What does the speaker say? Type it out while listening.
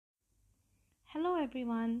Hello,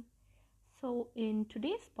 everyone. In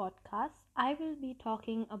today's podcast, I will be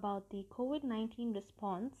talking about the COVID 19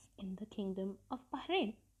 response in the Kingdom of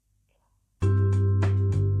Bahrain.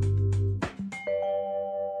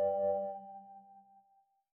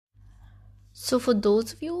 So, for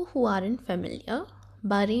those of you who aren't familiar,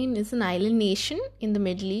 Bahrain is an island nation in the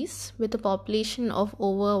Middle East with a population of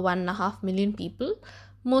over 1.5 million people,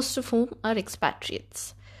 most of whom are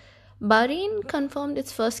expatriates. Bahrain confirmed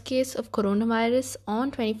its first case of coronavirus on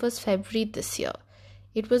 21st February this year.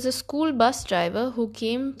 It was a school bus driver who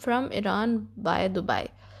came from Iran via Dubai.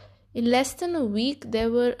 In less than a week, there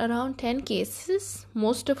were around 10 cases,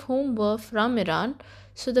 most of whom were from Iran,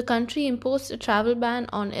 so the country imposed a travel ban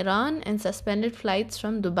on Iran and suspended flights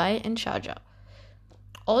from Dubai and Sharjah.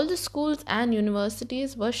 All the schools and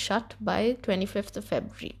universities were shut by 25th of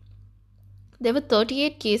February. There were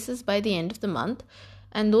 38 cases by the end of the month,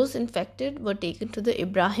 and those infected were taken to the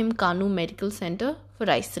Ibrahim Kanu Medical Center for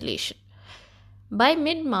isolation. By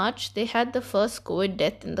mid-March, they had the first COVID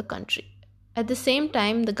death in the country. At the same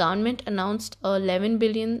time, the government announced a $11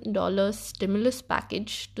 billion stimulus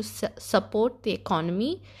package to support the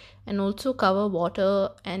economy and also cover water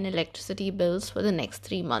and electricity bills for the next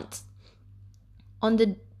 3 months. On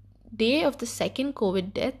the day of the second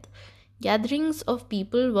COVID death, gatherings of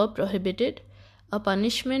people were prohibited. A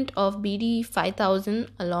punishment of BD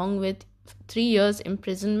 5,000 along with 3 years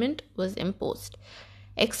imprisonment was imposed.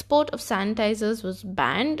 Export of sanitizers was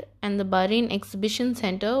banned, and the Bahrain Exhibition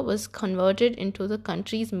Center was converted into the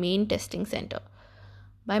country's main testing center.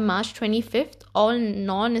 By March 25th, all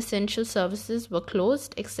non-essential services were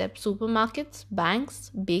closed except supermarkets, banks,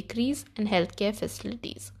 bakeries, and healthcare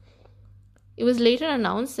facilities. It was later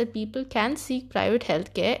announced that people can seek private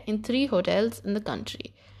healthcare in 3 hotels in the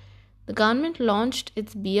country. The government launched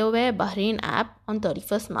its Be Aware Bahrain app on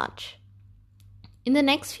 31st March. In the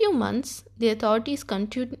next few months, the authorities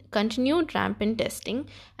continued rampant testing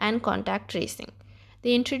and contact tracing.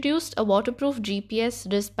 They introduced a waterproof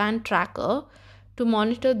GPS wristband tracker to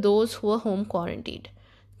monitor those who were home quarantined.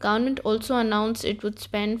 The government also announced it would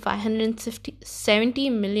spend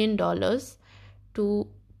 $570 million to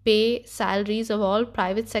pay salaries of all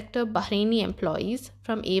private sector Bahraini employees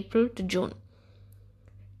from April to June.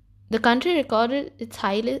 The country recorded its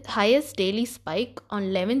highest daily spike on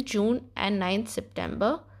 11th June and 9th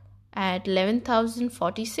September at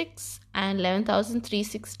 11,046 and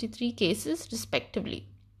 11,363 cases respectively.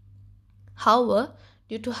 However,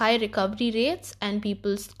 due to high recovery rates and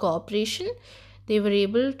people's cooperation, they were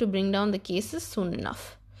able to bring down the cases soon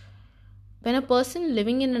enough. When a person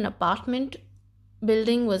living in an apartment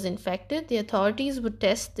building was infected, the authorities would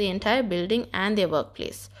test the entire building and their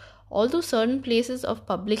workplace. Although certain places of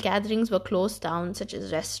public gatherings were closed down, such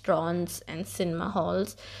as restaurants and cinema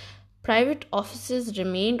halls, private offices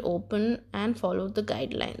remained open and followed the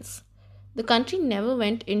guidelines. The country never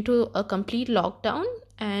went into a complete lockdown,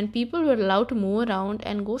 and people were allowed to move around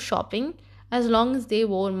and go shopping as long as they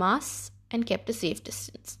wore masks and kept a safe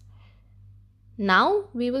distance. Now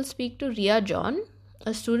we will speak to Ria John,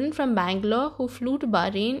 a student from Bangalore who flew to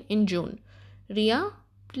Bahrain in June. Ria,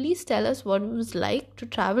 please tell us what it was like to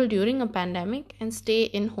travel during a pandemic and stay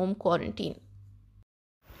in home quarantine.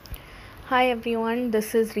 Hi everyone,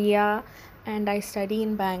 this is Ria and I study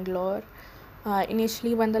in Bangalore.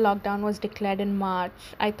 Initially, when the lockdown was declared in March,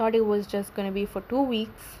 I thought it was just going to be for 2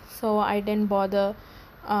 weeks, so I didn't bother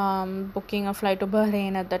booking a flight to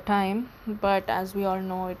Bahrain at the time. But as we all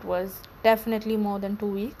know, it was definitely more than 2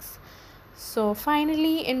 weeks. So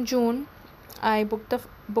finally, in June, I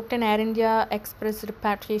booked an Air India Express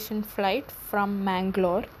repatriation flight from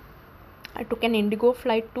Mangalore. I took an Indigo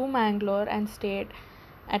flight to Mangalore and stayed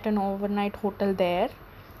at an overnight hotel there,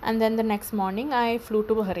 and then the next morning I flew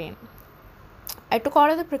to Bahrain. I took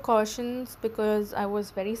all of the precautions because I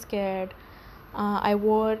was very scared. I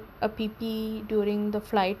wore a PP during the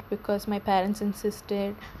flight because my parents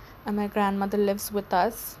insisted, and my grandmother lives with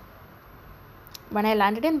us. When I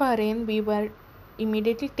landed in Bahrain, we were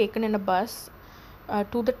immediately taken in a bus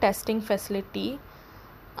to the testing facility.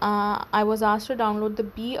 I was asked to download the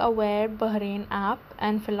Be Aware Bahrain app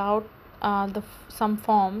and fill out some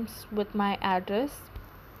forms with my address.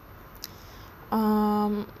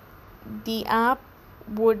 The app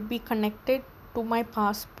would be connected to my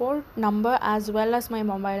passport number as well as my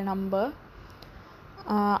mobile number.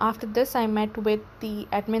 After this, I met with the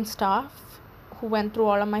admin staff who went through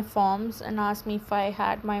all of my forms and asked me if I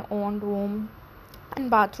had my own room and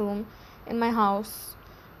bathroom in my house,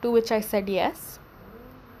 to which I said yes.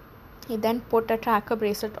 He then put a tracker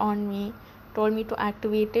bracelet on me, told me to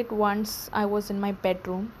activate it once I was in my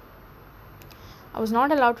bedroom. I was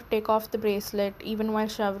not allowed to take off the bracelet even while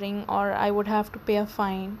showering, or I would have to pay a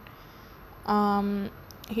fine. Um,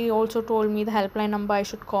 he also told me the helpline number I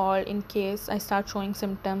should call in case I start showing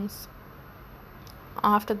symptoms.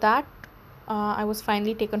 After that, I was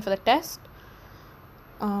finally taken for the test.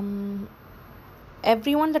 Um,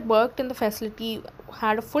 Everyone that worked in the facility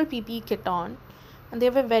had a full PPE kit on, and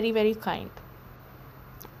they were very, very kind.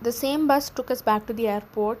 The same bus took us back to the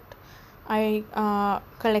airport. I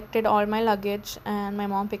collected all my luggage, and my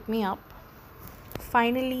mom picked me up.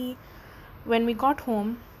 Finally, when we got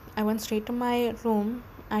home, I went straight to my room,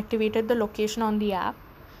 activated the location on the app.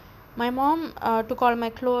 My mom took all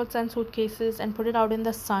my clothes and suitcases and put it out in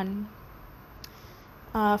the sun.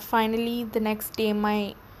 Finally, the next day,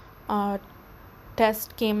 my uh,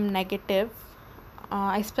 test came negative.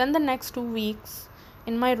 I spent the next 2 weeks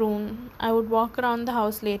in my room. I would walk around the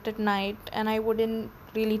house late at night and I wouldn't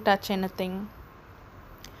really touch anything.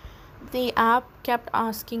 The app kept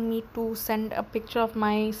asking me to send a picture of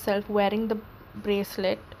myself wearing the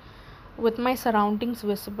bracelet with my surroundings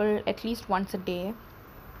visible at least once a day.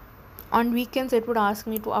 On weekends, it would ask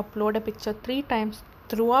me to upload a picture 3 times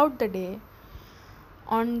throughout the day.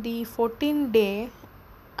 On the 14th day,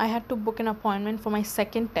 I had to book an appointment for my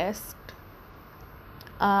second test.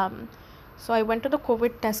 So I went to the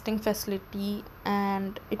COVID testing facility,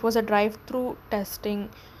 and it was a drive-through testing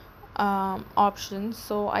option.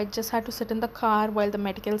 So I just had to sit in the car while the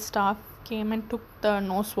medical staff came and took the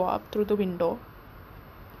nose swab through the window.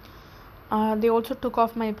 They also took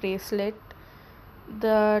off my bracelet.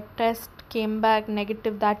 The test came back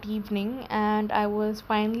negative that evening, and I was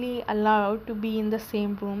finally allowed to be in the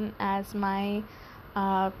same room as my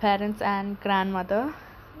parents and grandmother.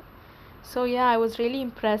 So yeah, I was really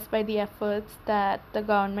impressed by the efforts that the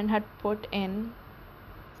government had put in.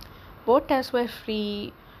 Both tests were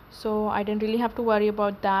free, so I didn't really have to worry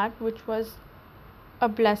about that, which was a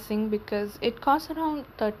blessing because it costs around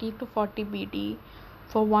 30 to 40 BD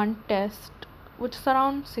for one test, which is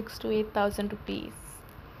around 6 to 8,000 rupees.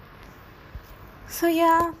 So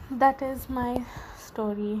yeah, that is my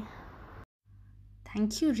story.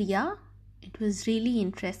 Thank you, Ria. It was really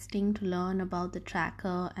interesting to learn about the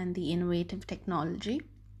tracker and the innovative technology.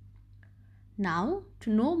 Now, to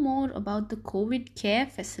know more about the COVID care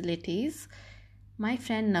facilities, my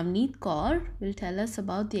friend Navneet Kaur will tell us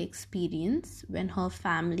about the experience when her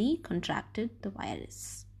family contracted the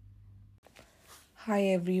virus. Hi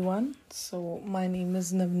everyone. So my name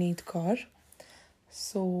is Navneet Kaur.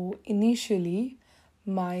 So initially,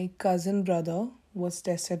 my cousin brother was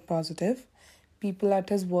tested positive. People at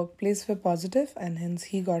his workplace were positive, and hence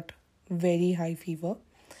he got very high fever.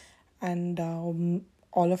 And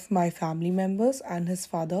all of my family members and his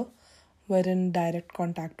father were in direct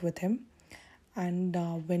contact with him. And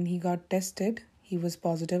when he got tested, he was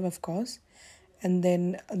positive, of course. And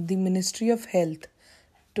then the Ministry of Health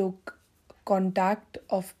took contact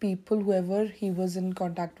of people, whoever he was in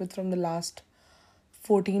contact with from the last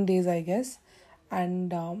 14 days, I guess,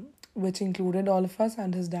 and which included all of us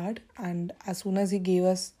and his dad. And as soon as he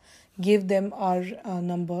gave them our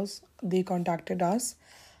numbers, they contacted us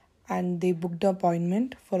and they booked the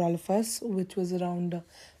appointment for all of us, which was around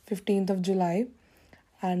 15th of July.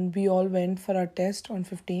 And we all went for our test on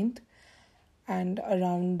 15th, and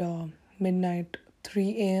around midnight,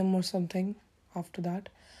 3 a.m. or something after that,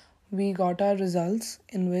 we got our results,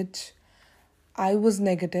 in which I was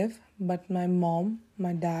negative, but my mom,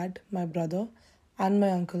 my dad, my brother, and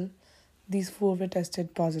my uncle, these four were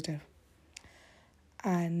tested positive.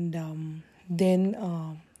 And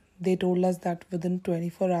then they told us that within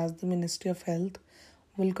 24 hours, the Ministry of Health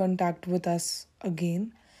will contact with us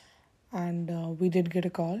again. And we did get a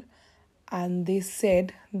call. And they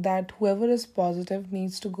said that whoever is positive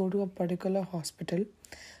needs to go to a particular hospital,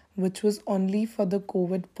 which was only for the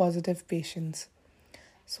COVID positive patients.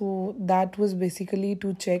 So that was basically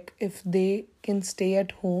to check if they can stay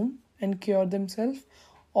at home and cure themselves,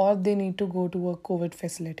 or they need to go to a COVID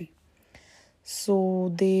facility.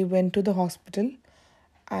 So they went to the hospital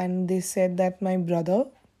and they said that my brother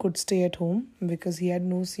could stay at home because he had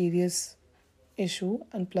no serious issue,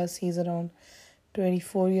 and plus he's around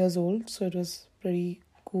 24 years old, so it was pretty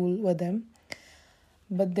cool with them.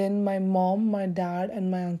 But then my mom, my dad, and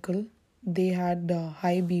my uncle, they had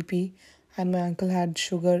high BP, and my uncle had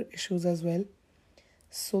sugar issues as well.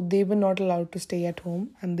 So they were not allowed to stay at home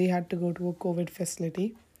and they had to go to a COVID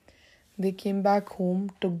facility. They came back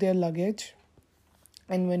home, took their luggage,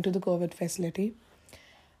 and went to the COVID facility.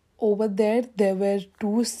 Over there were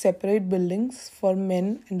two separate buildings for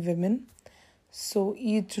men and women. So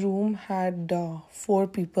each room had 4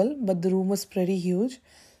 people, but the room was pretty huge.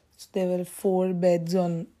 So there were 4 beds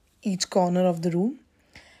on each corner of the room,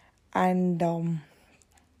 and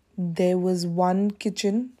there was one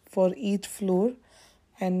kitchen for each floor,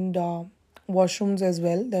 and washrooms as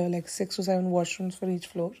well. There were like 6 to 7 washrooms for each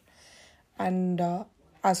floor, and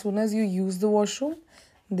as soon as you use the washroom,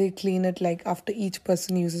 they clean it like after each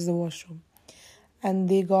person uses the washroom. And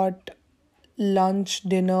they got lunch,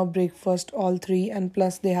 dinner, breakfast, all three, and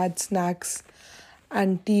plus they had snacks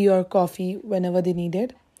and tea or coffee whenever they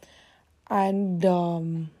needed.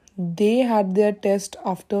 And they had their test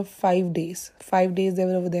after 5 days. 5 days they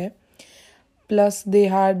were over there. Plus they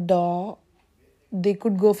had they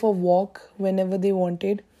could go for walk whenever they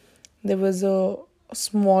wanted. There was a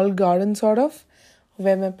small garden sort of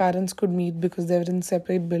where my parents could meet, because they were in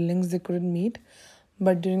separate buildings, they couldn't meet.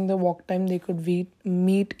 But during the walk time, they could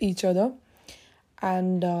meet each other.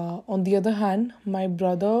 And on the other hand, my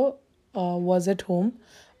brother was at home,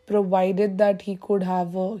 provided that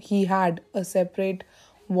he had a separate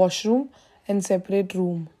washroom and separate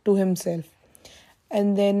room to himself.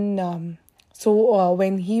 And then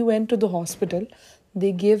when he went to the hospital,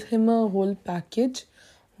 they gave him a whole package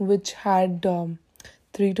which had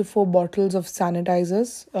 3 to 4 bottles of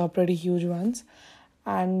sanitizers, pretty huge ones,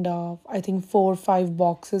 and I think 4 or 5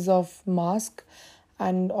 boxes of mask,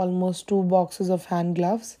 and almost 2 boxes of hand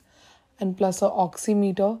gloves, and plus a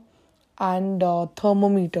oximeter and a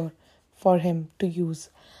thermometer for him to use.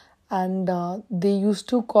 And they used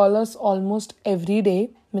to call us almost every day,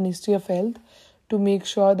 Ministry of Health, to make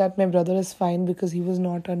sure that my brother is fine, because he was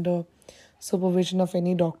not under supervision of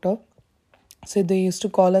any doctor. So they used to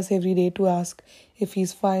call us every day to ask if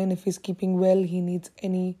he's fine, if he's keeping well, he needs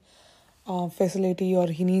any facility, or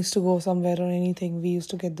he needs to go somewhere or anything. We used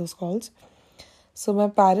to get those calls. So my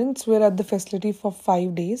parents were at the facility for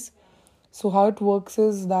 5 days. So how it works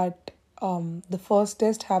is that the first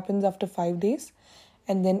test happens after 5 days,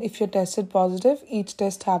 and then if you're tested positive, each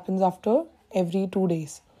test happens after every 2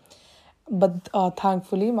 days. But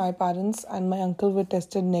thankfully, my parents and my uncle were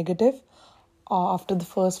tested negative after the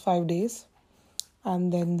first 5 days,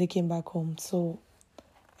 and then they came back home. So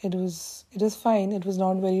it was fine. It was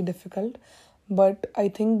not very difficult. But I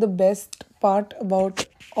think the best part about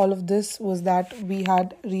all of this was that we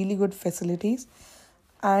had really good facilities,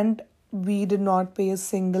 and we did not pay a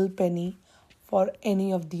single penny for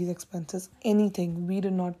any of these expenses. Anything. We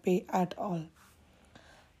did not pay at all.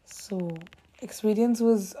 So experience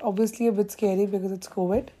was obviously a bit scary because it's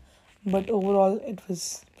COVID, but overall it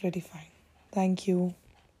was pretty fine. Thank you.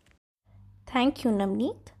 Thank you,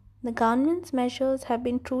 Navneet. The government's measures have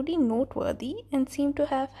been truly noteworthy and seem to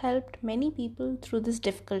have helped many people through this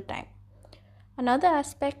difficult time. Another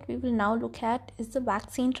aspect we will now look at is the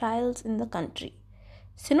vaccine trials in the country.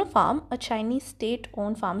 Sinopharm, a Chinese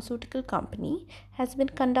state-owned pharmaceutical company, has been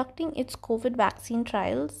conducting its COVID vaccine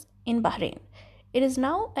trials in Bahrain. It is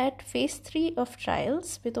now at phase 3 of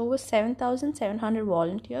trials with over 7,700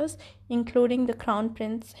 volunteers, including the Crown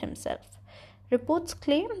Prince himself. Reports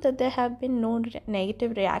claim that there have been no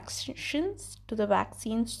negative reactions to the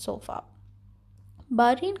vaccines so far.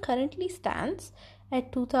 Bahrain currently stands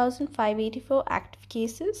at 2,584 active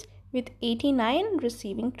cases, with 89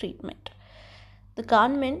 receiving treatment. The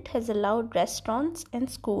government has allowed restaurants and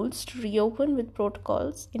schools to reopen with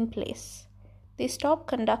protocols in place. They stopped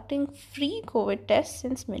conducting free COVID tests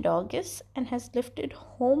since mid-August and has lifted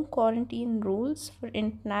home quarantine rules for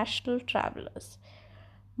international travelers.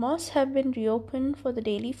 Mosques have been reopened for the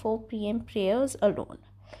daily 4 p.m. prayers alone.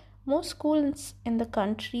 Most schools in the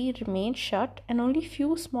country remain shut, and only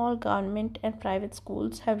few small government and private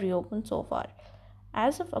schools have reopened so far.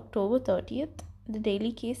 As of October 30th, the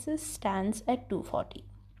daily cases stands at 240.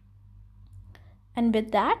 And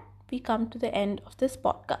with that, we come to the end of this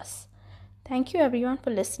podcast. Thank you everyone for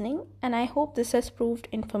listening, and I hope this has proved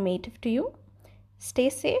informative to you. Stay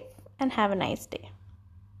safe and have a nice day.